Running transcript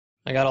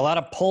I got a lot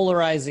of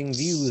polarizing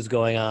views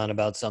going on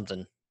about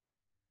something.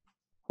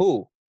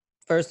 Who?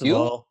 First of You?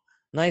 all,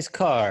 nice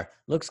car.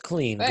 Looks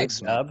clean. Good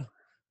Thanks, man. job.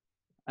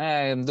 I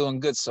am doing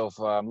good so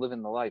far. I'm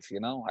living the life.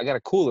 I got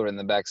a cooler in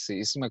the back seat.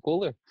 You see my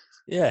cooler?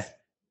 Yeah.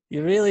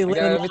 You're really I got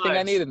living everything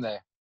I need large. in there. I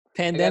got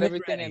Pandemic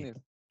everything I ready. need.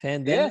 Yeah,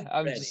 Pandemic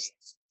I'm ready. just.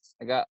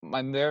 I got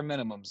my bare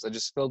minimums. I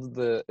just filled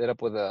it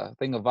up with a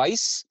thing of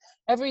ice.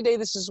 Every day,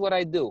 this is what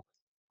I do.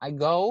 I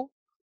go,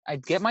 I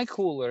get my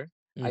cooler,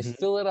 I Hmm.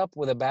 fill it up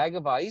with a bag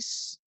of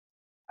ice.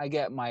 I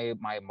get my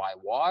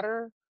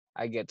water.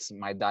 I get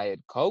my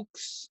diet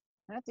cokes.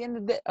 And at the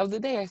end of the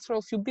day, I throw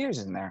a few beers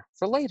in there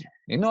for later.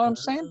 You know what I'm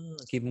saying?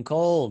 Keep them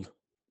cold.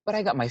 But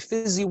I got my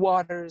fizzy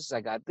waters.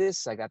 I got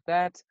this. I got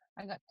that.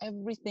 I got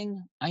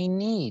everything I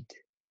need.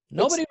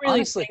 It's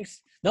honestly,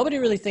 Nobody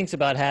really thinks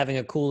about having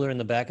a cooler in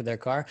the back of their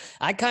car.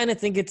 I kind of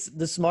think it's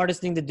the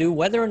smartest thing to do,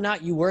 whether or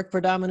not you work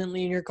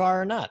predominantly in your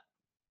car or not.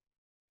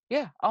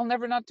 yeah, I'll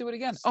never not do it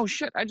again. Oh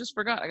shit, I just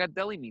forgot. I got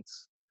deli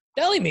meats.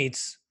 Deli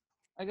meats.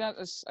 I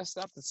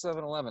stopped at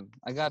 7-Eleven.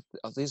 I got,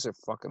 oh, these are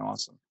fucking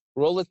awesome.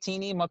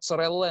 Rollatini,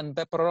 mozzarella, and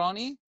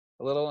pepperoni.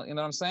 A little, you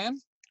know what I'm saying?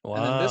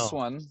 And then this Wow.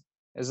 one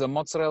is a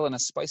mozzarella and a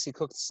spicy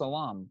cooked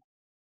salam.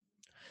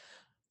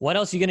 What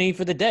else are you going to eat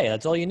for the day?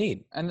 That's all you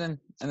need. And then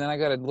I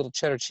got a little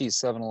cheddar cheese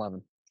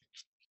 7-Eleven.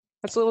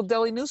 That's a little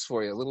deli news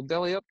for you, a little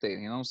deli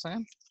update, you know what I'm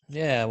saying?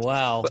 Yeah,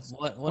 wow. But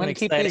What I'm an gonna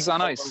keep exciting these on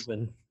cold ice.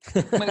 open.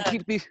 I'm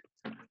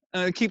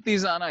gonna keep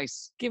these on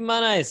ice. Keep them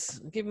on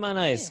ice. Keep them on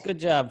ice. Yeah. Good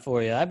job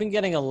for you. I've been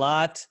getting a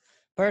lot.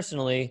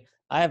 Personally,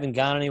 I haven't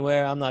gone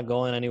anywhere. I'm not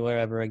going anywhere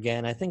ever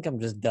again. I think I'm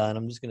just done.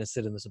 I'm just going to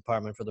sit in this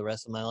apartment for the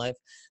rest of my life.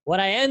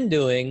 What I am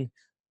doing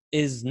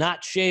is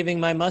not shaving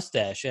my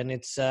mustache, and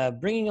it's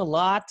bringing a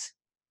lot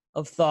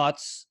of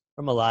thoughts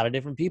from a lot of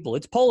different people.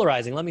 It's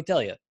polarizing, let me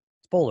tell you.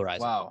 It's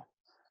polarizing. Wow.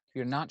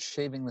 You're not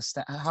shaving the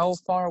stash. How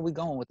far are we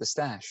going with the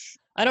stash?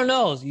 I don't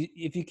know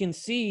if you can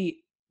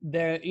see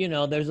there,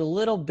 there's a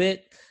little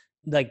bit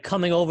like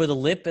coming over the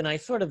lip, and I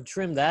sort of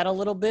trimmed that a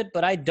little bit,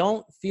 but I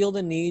don't feel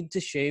the need to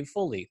shave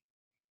fully.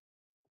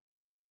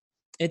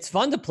 It's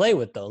fun to play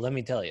with, though. Let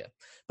me tell you.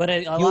 But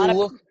a You lot of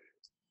look,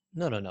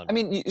 no. I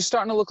mean, you're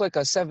starting to look like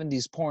a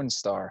 70s porn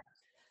star.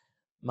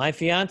 My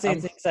fiance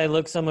I'm, thinks I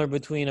look somewhere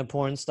between a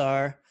porn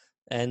star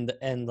and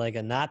like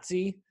a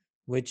Nazi,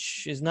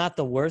 which is not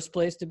the worst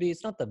place to be.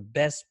 It's not the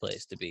best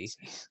place to be.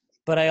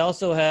 But I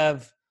also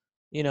have,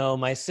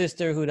 my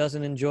sister who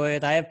doesn't enjoy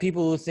it. I have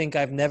people who think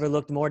I've never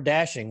looked more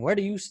dashing. Where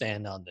do you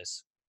stand on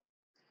this?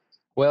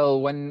 well,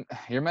 when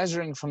you're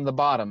measuring from the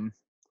bottom,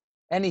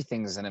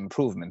 anything's an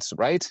improvement,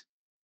 right?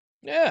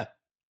 Yeah.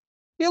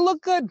 You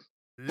look good.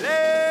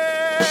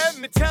 Let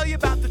me tell you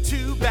about the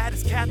two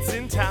baddest cats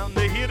in town.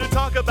 They're here to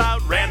talk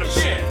about random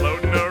shit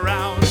floating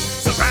around.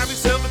 So grab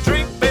yourself a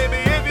drink, baby,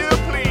 if you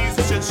please.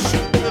 It's just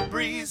shooting the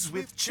breeze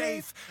with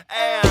Chafe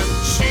and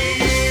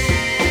Cheese.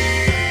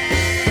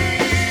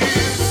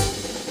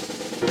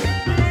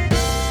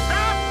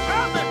 Now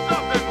tell me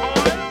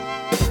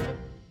something, boys.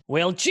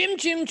 Well, chim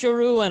chim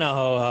charu and a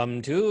ho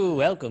hum too.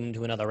 Welcome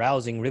to another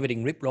rousing,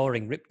 riveting, rip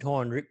roaring, rip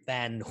torn, rip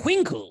van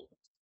winkle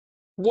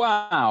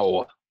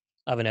Wow.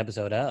 of an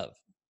episode of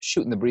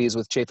Shooting the breeze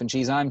with Chafe and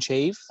Cheese. I'm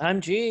Chafe,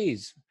 I'm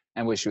Cheese.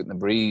 and we're shooting the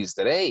breeze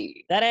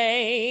today.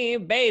 Today,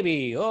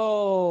 baby.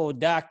 Oh,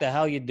 doctor,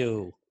 how you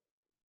do?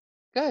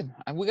 Good.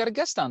 And we got a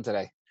guest on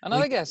today.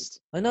 Another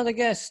guest. Another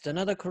guest,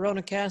 another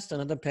Corona cast,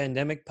 another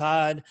pandemic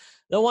pod.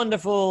 The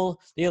wonderful,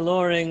 the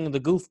alluring, the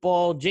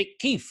goofball Jake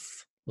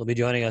Keefe will be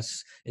joining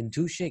us in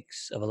 2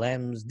 shakes of a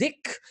lamb's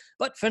dick.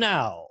 But for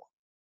now,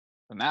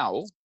 For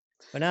now,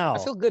 I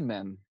feel good,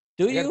 man.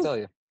 do I gotta you? tell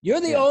you. You're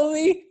the Yeah.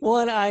 only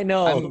one I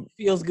know who I'm-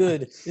 feels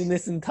good in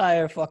this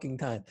entire fucking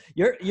time.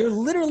 You're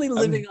literally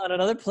living on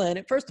another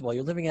planet. First of all,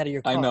 you're living out of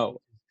your car, I know.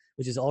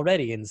 which is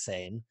already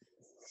insane.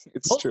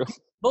 It's Most- true.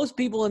 Most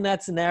people in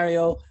that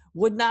scenario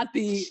would not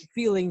be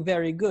feeling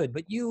very good,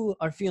 but you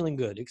are feeling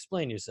good.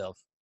 Explain yourself.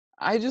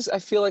 I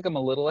feel like I'm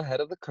a little ahead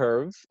of the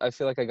curve. I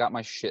feel like I got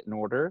my shit in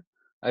order.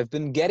 I've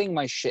been getting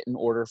my shit in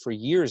order for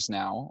years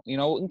now,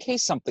 in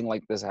case something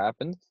like this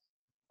happened.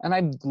 And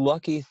I'm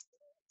lucky,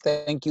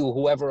 thank you,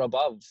 whoever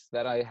above,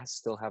 that I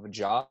still have a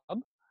job.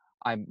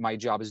 My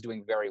job is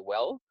doing very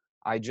well.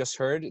 I just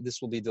heard,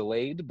 this will be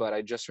delayed, but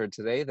I just heard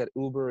today that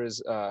Uber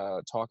is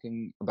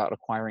talking about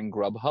acquiring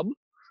Grubhub.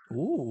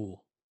 Ooh.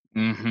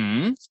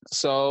 Mm-hmm.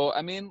 So,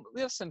 I mean,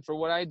 listen, for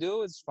what I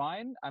do, it's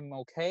fine. I'm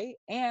okay.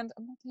 And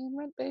I'm not paying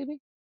rent, baby.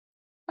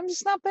 I'm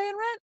just not paying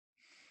rent.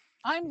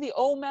 I'm the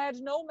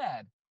OMAD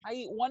nomad. I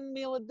eat 1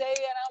 meal a day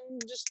and I'm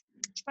just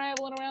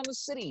traveling around the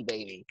city,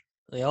 baby.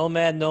 The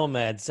OMAD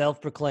nomad,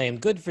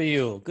 self-proclaimed. Good for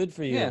you. Good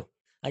for you. Yeah.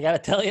 I got to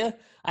tell you,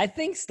 I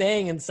think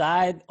staying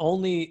inside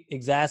only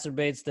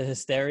exacerbates the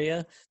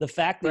hysteria. The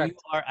fact that you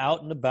Correct. are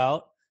out and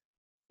about,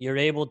 you're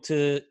able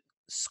to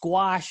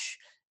squash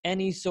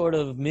any sort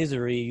of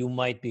misery you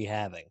might be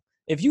having.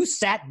 If you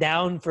sat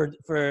down for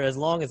as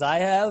long as I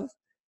have,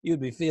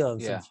 you'd be feeling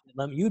some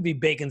shit. You'd be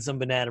baking some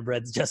banana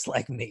breads just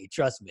like me.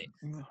 Trust me.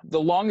 The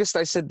longest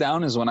I sit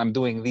down is when I'm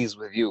doing these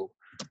with you.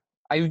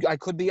 I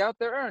could be out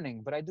there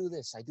earning, but I do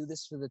this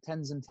for the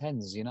tens and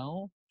tens, you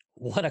know.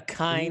 What a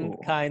kind,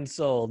 Ooh. kind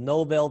soul.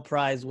 Nobel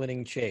Prize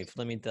winning Chafe,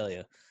 let me tell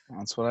you.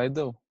 That's what I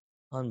do.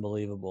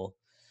 Unbelievable.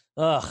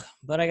 Ugh,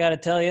 but I got to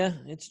tell you,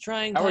 it's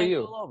trying How are times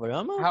you? all over.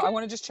 I'm I okay.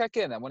 want to just check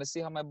in. I want to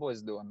see how my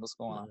boy's doing. What's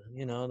going on?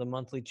 You know, the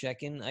monthly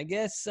check-in. I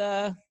guess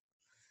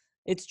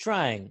it's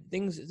trying.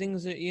 Things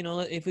are, you know,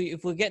 if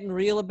we're getting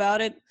real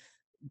about it,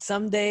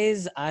 some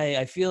days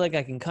I feel like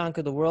I can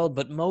conquer the world,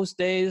 but most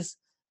days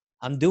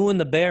I'm doing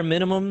the bare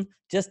minimum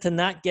just to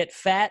not get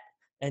fat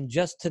and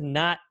just to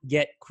not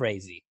get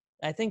crazy.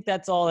 I think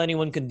that's all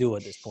anyone can do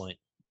at this point.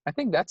 I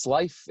think that's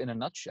life in a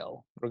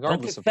nutshell, Don't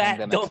regardless get of fat,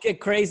 pandemic. don't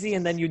get crazy,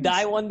 and then you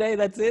die one day.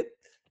 That's it.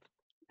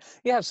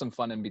 You have some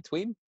fun in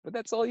between, but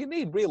that's all you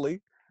need,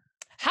 really.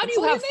 How do That's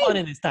you all you have fun need.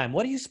 in this time?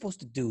 What are you supposed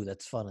to do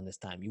that's fun in this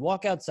time? You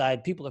walk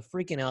outside, people are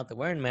freaking out, they're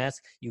wearing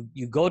masks.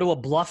 You go to a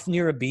bluff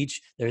near a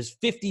beach, there's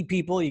 50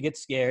 people, you get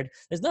scared.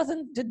 There's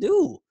nothing to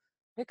do.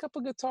 Pick up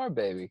a guitar,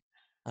 baby.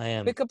 I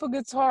am. Pick up a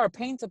guitar,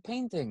 paint a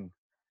painting.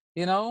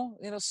 You know,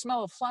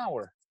 smell a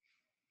flower.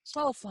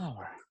 Smell a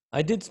flower.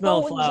 I did smell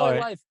a Go enjoy flower.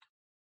 life.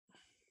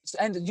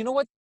 And you know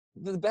what?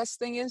 The best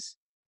thing is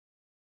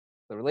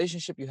the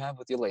relationship you have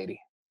with your lady.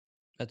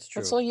 That's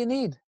true. That's all you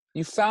need.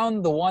 You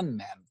found the one,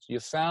 man. You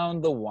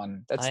found the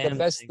one. That's I the am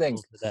best thing.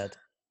 thankful for that.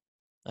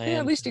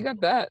 At least you got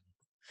that.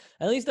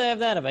 At least I have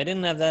that. If I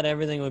didn't have that,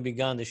 everything would be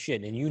gone to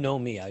shit. And you know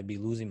me, I'd be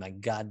losing my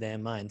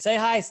goddamn mind. Say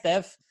hi,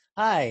 Steph.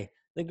 Hi.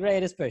 The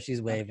greatest person.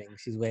 She's waving.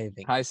 She's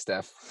waving. Hi,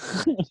 Steph.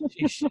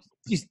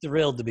 She's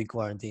thrilled to be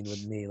quarantined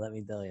with me, let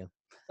me tell you.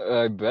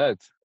 I bet.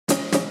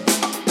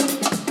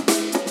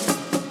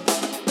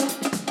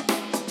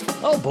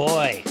 Oh,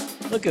 boy.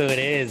 Look who it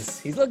is.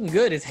 He's looking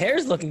good. His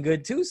hair's looking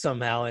good, too,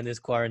 somehow, in this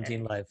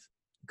quarantine life.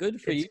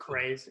 Good for you. It's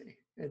crazy.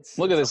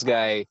 Look at this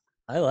guy.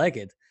 I like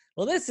it.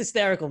 Well, this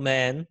hysterical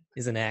man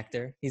is an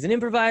actor. He's an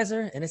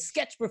improviser and a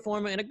sketch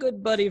performer and a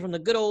good buddy from the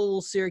good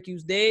old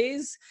Syracuse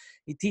days.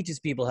 He teaches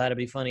people how to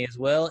be funny as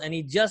well. And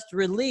he just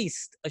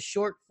released a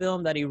short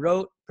film that he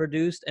wrote,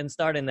 produced, and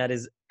starred in that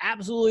is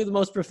absolutely the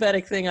most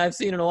prophetic thing I've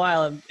seen in a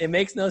while. And it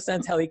makes no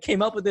sense how he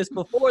came up with this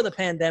before the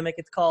pandemic.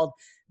 It's called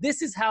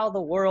This Is How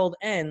the World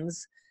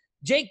Ends.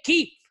 Jake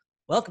Keefe,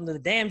 welcome to the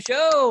damn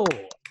show.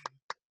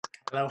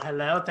 Hello,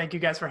 hello. Thank you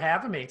guys for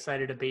having me.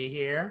 Excited to be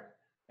here.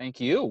 Thank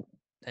you.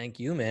 Thank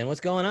you, man. What's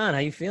going on? How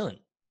you feeling?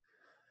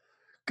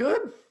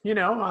 Good.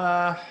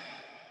 Trying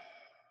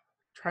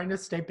to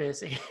stay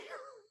busy.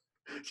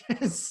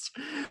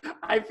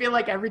 I feel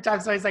like every time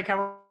somebody's like,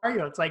 how are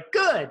you? It's like,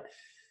 good.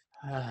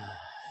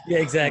 Yeah,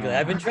 exactly.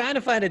 I've been trying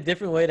to find a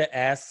different way to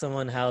ask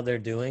someone how they're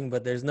doing,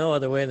 but there's no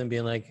other way than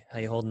being like, how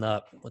you holding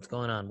up? What's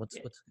going on?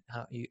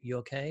 How you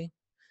okay?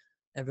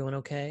 Everyone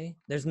okay?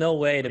 There's no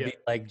way to be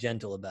like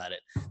gentle about it.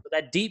 But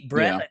that deep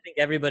breath, I think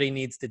everybody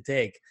needs to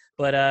take.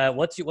 But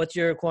what's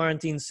your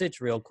quarantine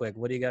sitch real quick?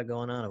 What do you got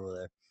going on over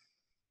there?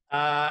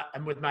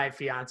 I'm with my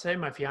fiance.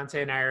 My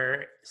fiance and I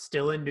are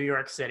still in New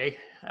York City.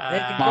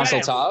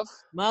 Mazel tov.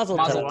 Mazel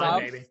Mazel tov. tov.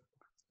 Baby.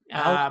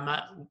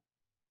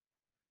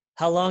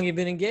 How long you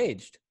been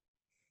engaged?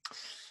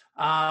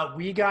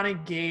 We got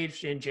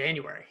engaged in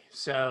January.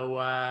 So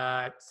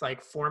it's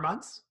like 4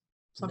 months,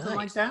 something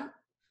like that.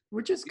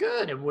 Which is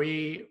good. And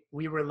we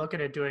were looking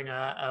at doing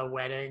a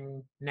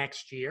wedding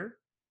next year.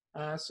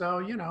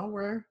 So,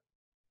 we're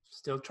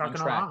still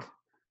trucking along.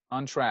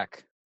 On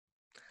track.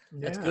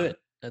 That's good.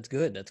 That's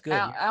good. That's good.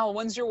 Al,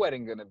 when's your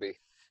wedding going to be?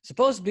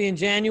 Supposed to be in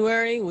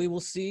January. We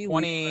will see.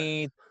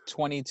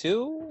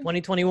 2022?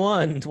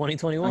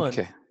 2021.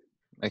 Okay.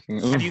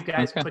 Have you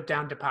guys put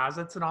down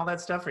deposits and all that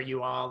stuff? Are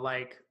you all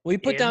like we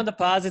put down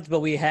deposits,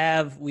 but we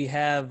have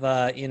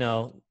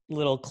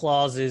little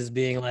clauses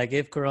being like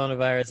if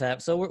coronavirus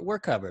happens. So we're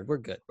covered. We're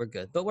good.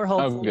 But we're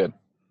hopeful. Oh, good.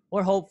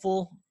 We're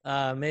hopeful.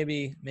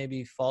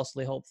 Maybe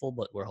falsely hopeful,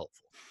 but we're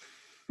hopeful.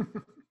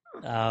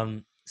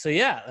 So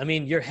yeah, I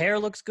mean, your hair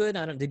looks good.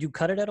 Did you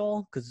cut it at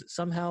all? Because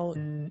somehow.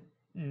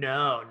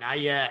 No, not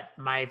yet.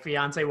 My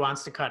fiance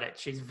wants to cut it.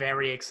 She's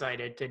very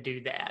excited to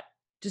do that.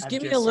 Just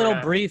give me a little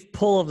brief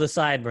pull of the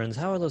sideburns.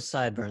 How are those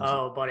sideburns?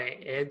 Oh, buddy,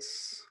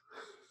 it's.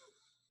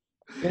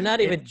 You're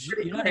not even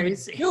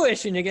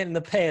Jewish, and you're getting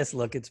the payas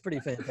look. It's pretty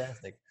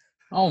fantastic.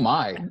 Oh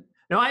my!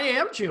 No, I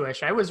am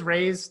Jewish. I was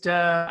raised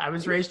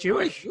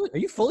Jewish. Are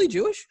you fully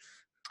Jewish?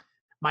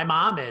 My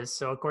mom is.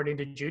 So according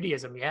to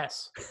Judaism,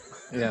 yes.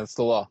 Yeah, that's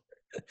the law.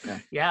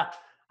 Yeah,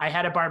 I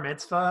had a bar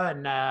mitzvah,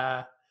 and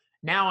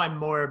now I'm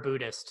more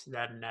Buddhist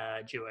than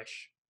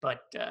Jewish.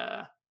 But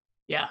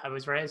yeah, I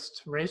was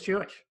raised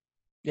Jewish.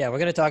 Yeah, we're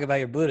gonna talk about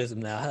your Buddhism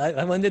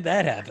now. When did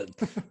that happen?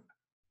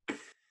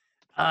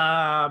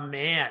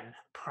 Man,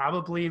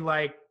 probably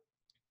like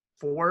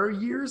 4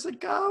 years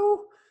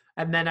ago.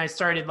 And then I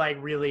started like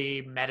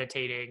really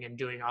meditating and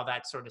doing all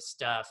that sort of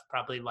stuff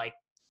probably like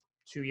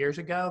 3 years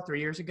ago.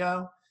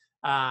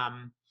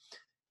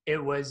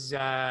 It was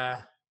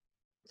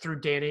through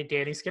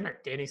Danny Skinner.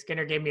 Danny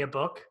Skinner gave me a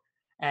book,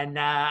 and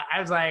I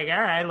was like,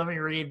 all right, let me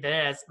read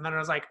this. And then I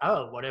was like,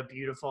 oh, what a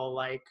beautiful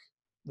like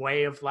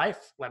way of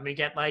life. Let me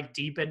get like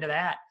deep into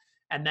that.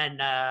 And then,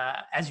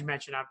 as you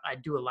mentioned, I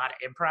do a lot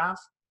of improv.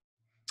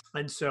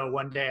 And so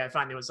one day I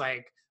finally was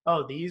like,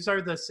 oh, these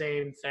are the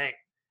same thing.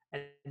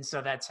 And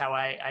so that's how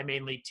I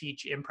mainly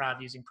teach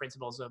improv using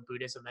principles of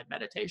Buddhism and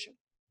meditation.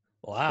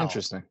 Wow.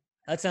 Interesting.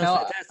 That sounds Now,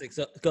 fantastic.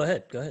 So go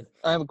ahead.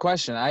 I have a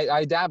question.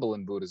 I dabble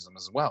in Buddhism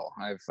as well.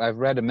 I've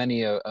read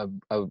many a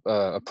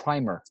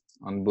primer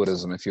on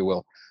Buddhism, if you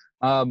will.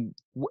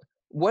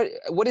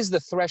 What is the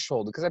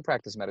threshold? Because I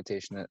practice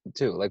meditation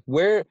too. Like,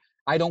 where,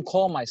 I don't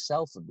call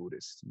myself a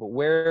Buddhist, but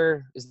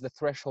where is the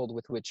threshold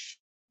with which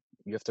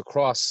you have to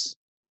cross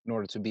in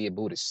order to be a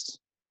Buddhist?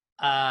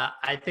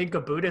 I think a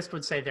Buddhist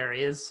would say there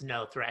is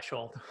no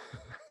threshold.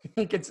 I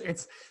think it's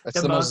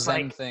That's the most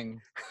Zen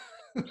thing.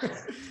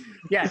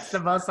 Yeah, it's the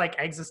most like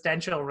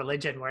existential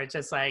religion where it's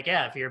just like,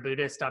 yeah, if you're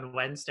Buddhist on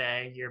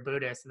Wednesday, you're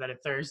Buddhist, and then on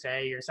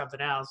Thursday you're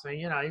something else, and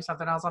you're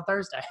something else on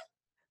Thursday.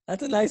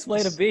 That's a nice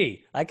way to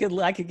be. I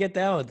could get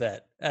down with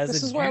that.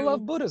 This is why I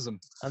love Buddhism.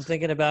 I'm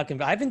thinking about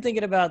I've been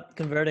thinking about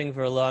converting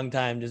for a long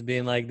time, just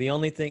being like the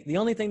only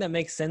thing that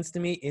makes sense to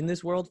me in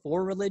this world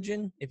for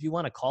religion, if you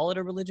want to call it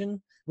a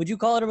religion, would you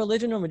call it a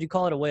religion or would you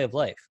call it a way of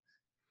life?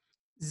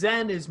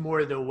 Zen is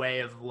more the way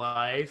of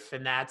life,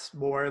 and that's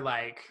more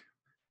like,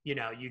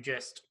 you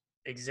just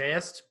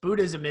exist.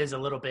 Buddhism is a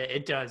little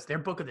bit, their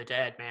Book of the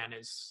Dead, man,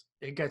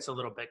 it gets a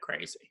little bit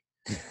crazy.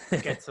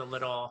 It's a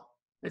little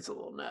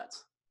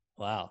nuts.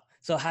 Wow.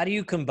 So how do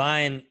you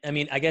combine, I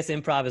mean, I guess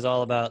improv is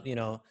all about,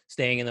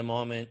 staying in the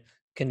moment,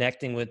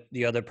 connecting with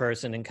the other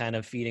person and kind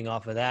of feeding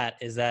off of that.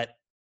 Is that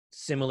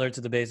similar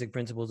to the basic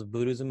principles of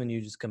Buddhism and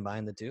you just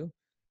combine the two?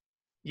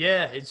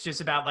 Yeah, it's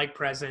just about like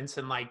presence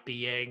and like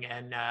being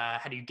and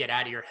how do you get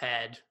out of your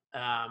head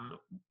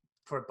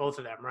for both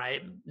of them,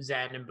 right?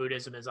 Zen and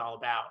Buddhism is all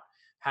about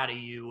how do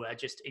you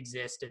just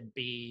exist and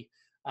be.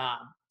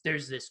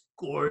 There's this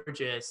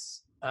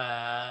gorgeous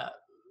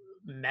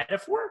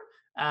metaphor.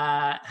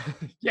 Yeah,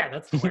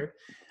 that's the word.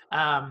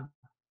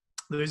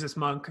 There's this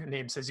monk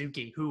named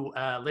Suzuki who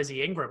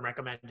Lizzie Ingram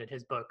recommended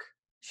his book.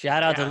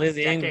 Shout out to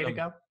Lizzie Ingram.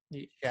 Ago.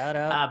 Shout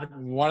out.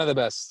 One of the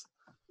best.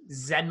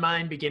 Zen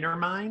Mind, Beginner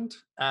Mind.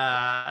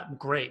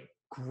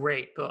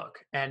 Great book.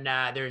 And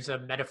there's a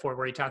metaphor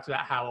where he talks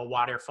about how a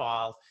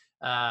waterfall,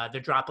 the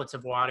droplets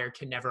of water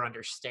can never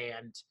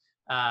understand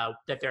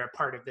that they're a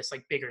part of this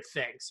like bigger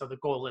thing. So the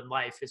goal in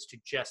life is to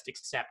just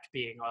accept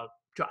being a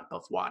drop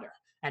of water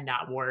and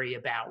not worry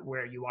about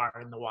where you are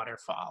in the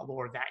waterfall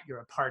or that you're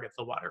a part of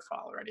the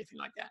waterfall or anything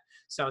like that.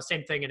 So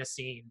same thing in a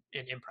scene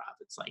in improv.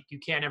 It's like, you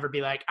can't ever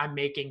be like, I'm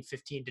making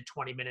 15 to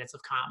 20 minutes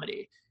of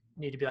comedy.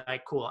 You need to be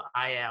like, cool,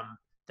 I am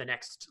the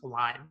next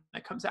line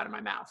that comes out of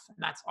my mouth. And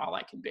that's all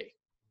I can be.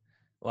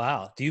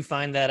 Wow. Do you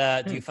find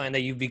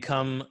that you've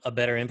become a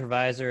better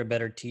improviser, a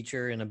better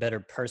teacher, and a better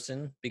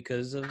person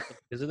because of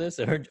this,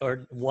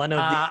 or one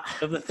of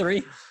the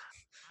three?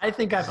 I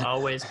think I've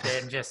always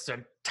been just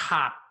a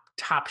top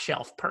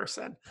shelf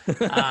person.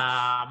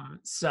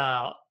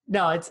 So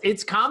no,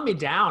 it's calmed me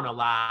down a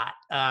lot.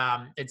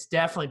 It's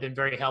definitely been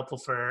very helpful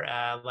for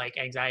like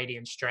anxiety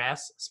and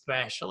stress,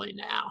 especially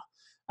now.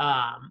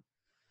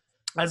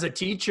 As a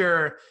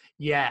teacher,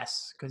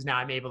 yes, because now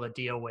I'm able to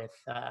deal with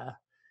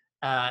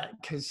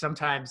because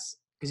sometimes,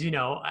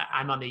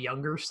 I'm on the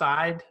younger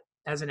side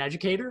as an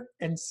educator.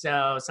 And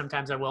so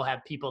sometimes I will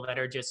have people that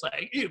are just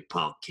like, you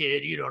punk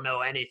kid, you don't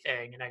know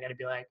anything. And I got to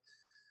be like,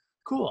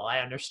 cool, I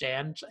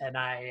understand. And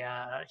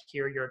I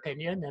hear your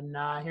opinion. And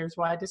here's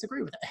why I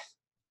disagree with it.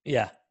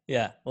 Yeah.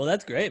 Well,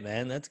 that's great,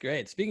 man. That's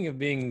great. Speaking of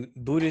being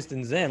Buddhist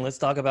and Zen, let's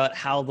talk about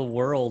how the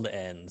world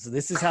ends.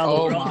 This is how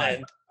the world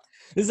ends.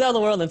 This is how the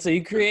world ends. So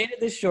you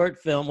created this short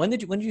film. When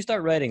did you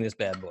start writing this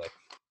bad boy?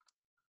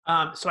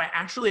 So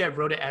I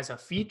wrote it as a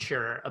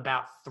feature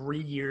about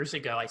 3 years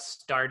ago. I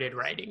started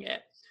writing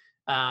it.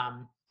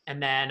 And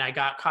then I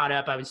got caught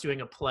up. I was doing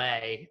a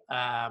play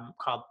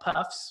called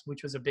Puffs,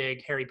 which was a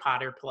big Harry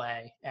Potter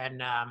play.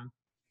 And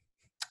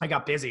I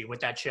got busy with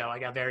that show. I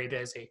got very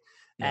busy.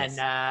 Nice.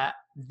 And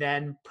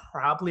then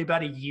probably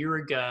about a year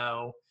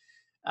ago,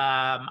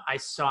 I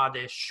saw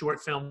this short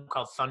film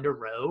called Thunder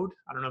Road.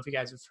 I don't know if you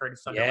guys have heard of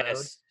Thunder Road.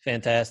 Yes,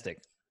 fantastic.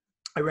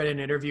 I read an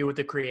interview with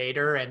the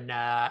creator, and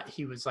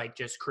he was like,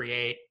 just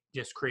create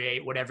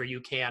whatever you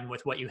can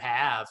with what you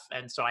have.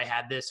 And so I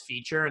had this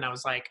feature, and I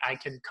was like, I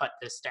can cut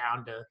this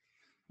down to,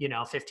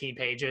 15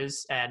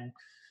 pages, and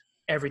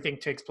everything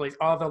takes place.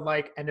 All the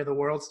like end of the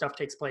world stuff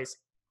takes place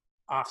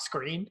off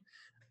screen.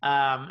 So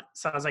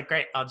I was like,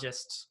 great,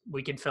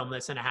 we can film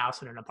this in a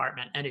house, in an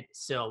apartment. And it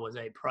still was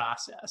a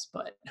process,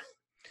 but.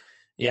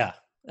 Yeah.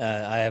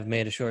 I have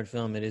made a short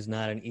film. It is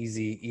not an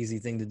easy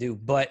thing to do,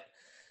 but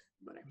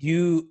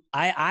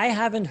I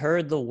haven't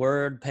heard the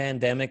word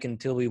pandemic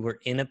until we were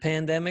in a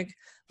pandemic.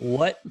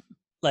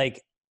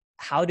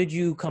 How did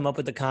you come up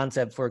with the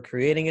concept for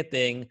creating a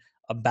thing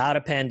about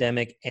a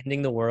pandemic,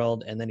 ending the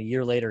world, and then a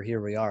year later, here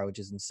we are, which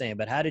is insane.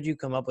 But how did you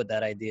come up with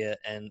that idea?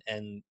 And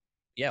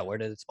where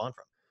did it spawn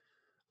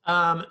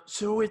from?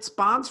 So it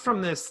spawns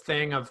from this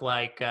thing of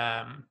like,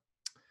 what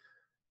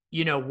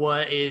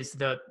is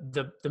the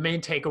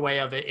main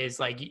takeaway of it is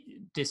like,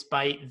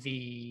 despite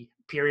the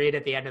period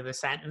at the end of the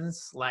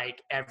sentence.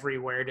 Like every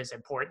word is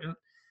important.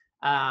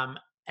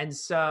 And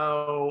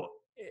so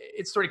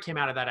it sort of came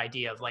out of that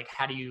idea of like,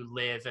 how do you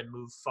live and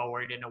move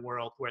forward in a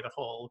world where the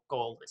whole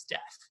goal is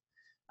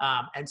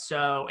death? And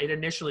so it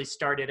initially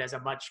started as a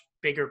much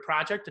bigger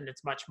project, and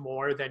it's much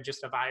more than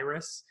just a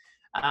virus.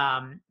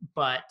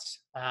 But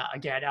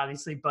again,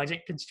 obviously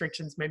budget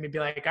constrictions made me be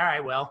like, all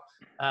right, well,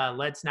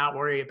 let's not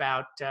worry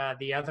about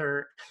the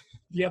other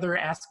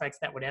aspects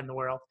that would end the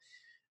world.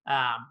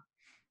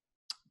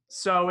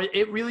 So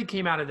it really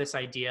came out of this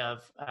idea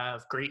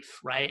of grief,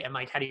 right? And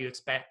like, how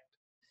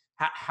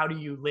do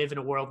you live in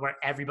a world where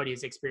everybody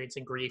is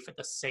experiencing grief at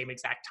the same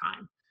exact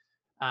time?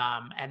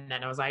 And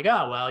then I was like,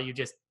 oh, well, you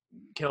just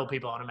kill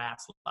people on a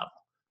mass level.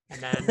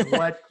 And then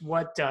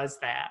what does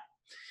that?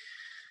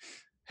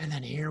 And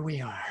then here we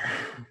are.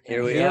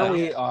 Here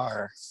we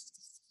are.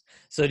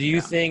 So do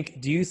you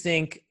think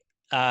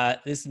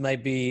this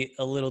might be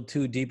a little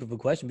too deep of a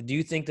question, but do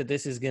you think that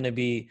this is going to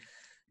be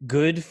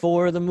good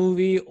for the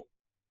movie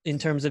in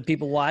terms of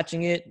people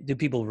watching it? Do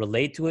people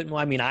relate to it? Well,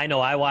 I mean, I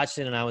know I watched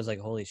it and I was like,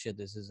 holy shit,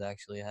 this is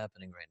actually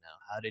happening right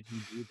now. How did he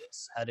do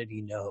this? How did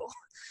he know?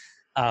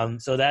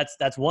 So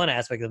that's one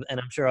aspect of it. And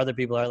I'm sure other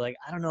people are like,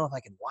 I don't know if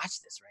I can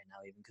watch this right now,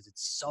 even because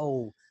it's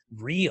so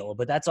real,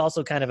 but that's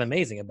also kind of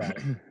amazing about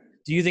it.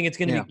 Do you think it's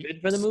going to be good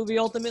for the movie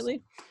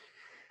ultimately?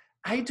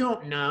 I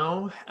don't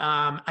know.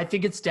 I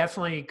think it's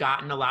definitely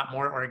gotten a lot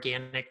more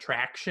organic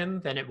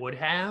traction than it would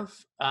have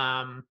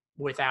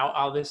without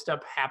all this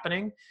stuff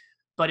happening,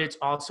 but it's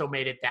also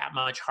made it that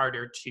much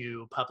harder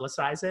to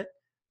publicize it.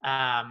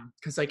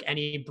 Because like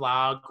any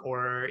blog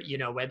or,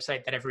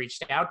 website that I've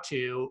reached out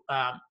to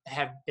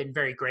have been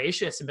very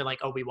gracious and been like,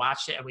 oh, we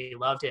watched it and we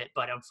loved it,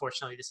 but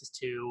unfortunately this is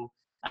too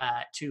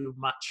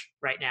much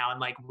right now, and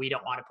like we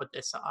don't want to put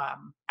this out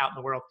in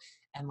the world.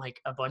 And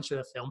like a bunch of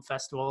the film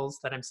festivals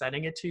that I'm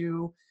sending it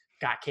to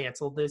got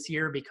canceled this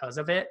year because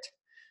of it.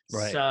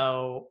 Right.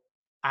 So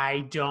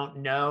I don't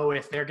know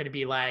if they're going to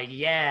be like,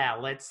 yeah,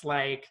 let's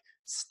like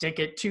stick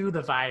it to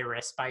the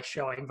virus by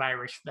showing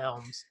virus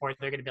films, or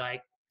they're going to be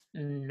like,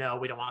 no,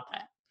 we don't want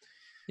that.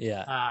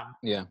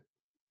 Yeah.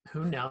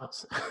 Who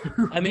knows?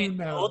 I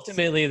mean,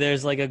 ultimately,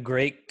 there's like a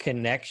great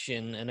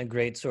connection and a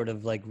great sort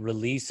of like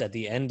release at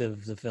the end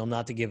of the film,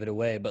 not to give it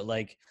away, but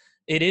like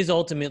it is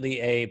ultimately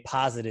a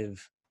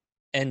positive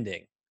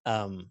ending,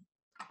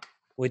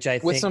 which I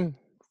think with some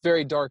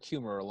very dark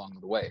humor along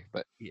the way,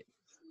 but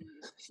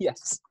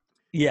yes,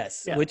 yeah.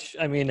 Which,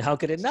 I mean, how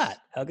could it not?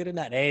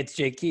 Hey, it's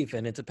Jake Keefe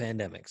and it's a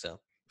pandemic, so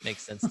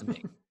makes sense to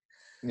me.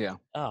 Yeah.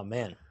 Oh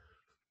man.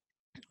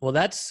 Well,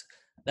 that's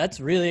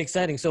really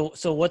exciting. So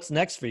what's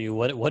next for you?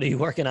 What are you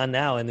working on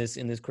now in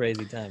this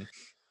crazy time?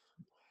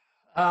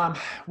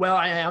 Well,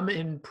 I am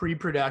in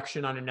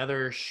pre-production on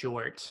another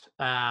short,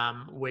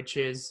 which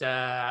is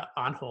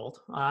on hold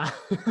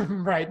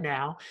right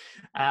now.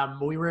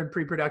 We were in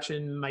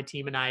pre-production, my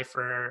team and I,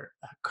 for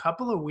a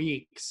couple of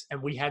weeks,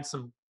 and we had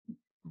some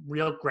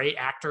real great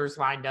actors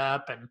lined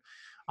up and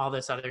all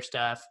this other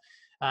stuff,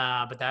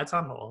 but that's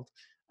on hold.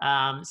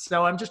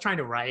 So I'm just trying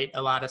to write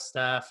a lot of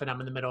stuff, and I'm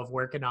in the middle of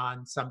working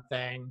on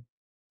something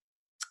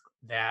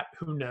that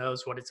who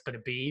knows what it's going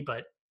to be,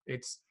 but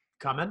it's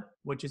coming,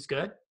 which is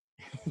good.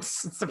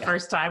 It's the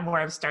first time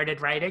where I've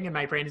started writing and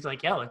my brain is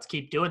like, yo, let's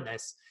keep doing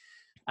this.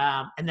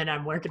 And then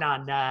I'm working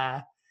on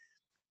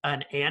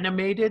an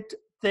animated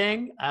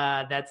thing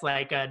that's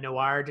like a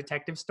noir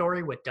detective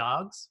story with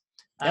dogs.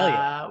 Hell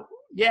yeah.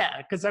 Yeah,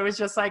 because I was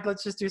just like,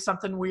 let's just do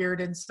something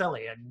weird and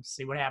silly and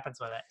see what happens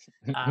with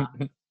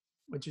it,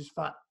 which is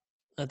fun.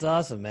 That's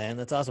awesome, man.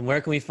 That's awesome.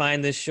 Where can we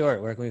find this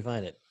short? Where can we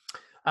find it?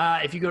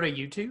 If you go to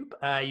YouTube,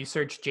 you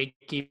search Jake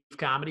Keefe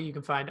Comedy, you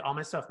can find all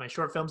my stuff. My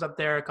short films up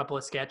there, a couple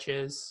of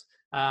sketches.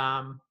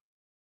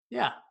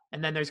 Yeah.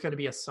 And then there's going to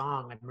be a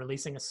song. I'm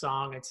releasing a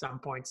song at some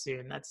point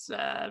soon. That's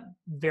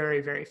very,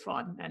 very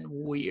fun and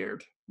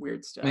weird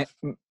stuff.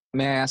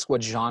 May I ask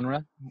what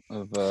genre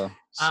of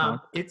song?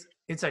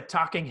 It's a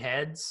Talking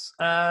Heads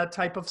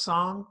type of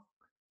song.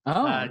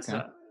 Oh, okay. It's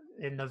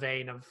in the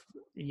vein of,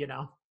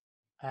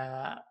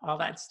 all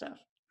that stuff.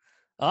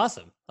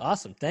 Awesome.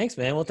 Thanks,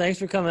 man. Well, thanks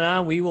for coming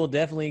on. We will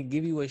definitely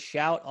give you a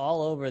shout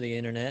all over the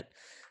internet.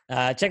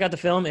 Check out the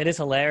film. It is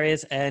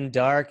hilarious and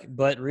dark,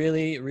 but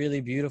really,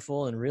 really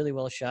beautiful and really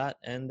well shot.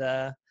 And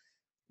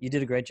you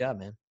did a great job,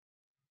 man.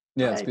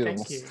 Yeah, it's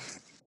beautiful. Thank you.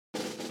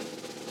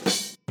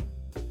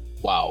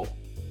 Wow.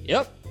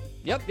 Yep.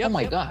 Oh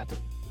my God.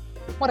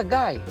 What a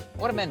guy.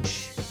 What a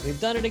mensch. We've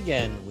done it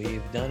again.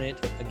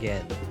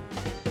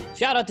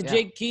 Shout out to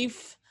Jake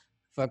Keefe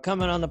for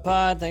coming on the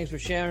pod. Thanks for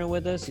sharing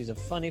with us. He's a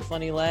funny,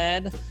 funny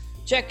lad.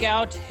 Check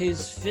out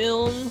his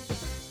film.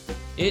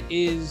 It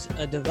is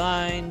a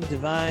divine,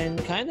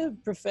 kind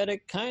of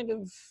prophetic, kind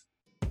of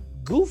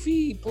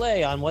goofy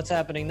play on what's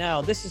happening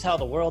now. This is how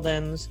the world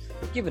ends.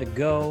 Give it a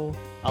go.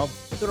 I'll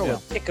throw a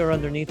ticker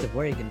underneath of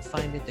where you can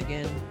find it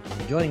again.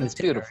 Enjoying the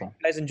ticker. Beautiful.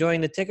 You guys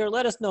enjoying the ticker?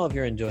 Let us know if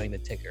you're enjoying the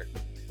ticker.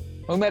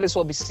 We might as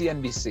well be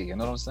CNBC, you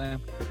know what I'm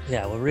saying?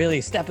 Yeah, we're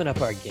really stepping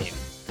up our game.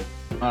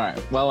 All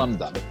right. Well, I'm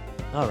done.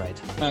 All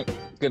right.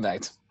 Good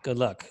night. Good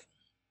luck.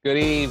 Good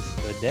eve.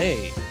 Good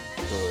day.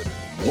 Good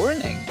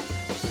morning.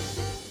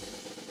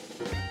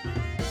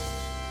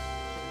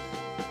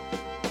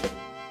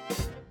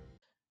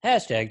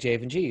 Hashtag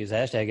Chafe and Cheese.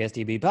 Hashtag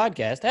STB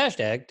Podcast.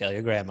 Hashtag Tell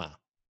Your Grandma.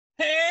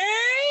 Hey!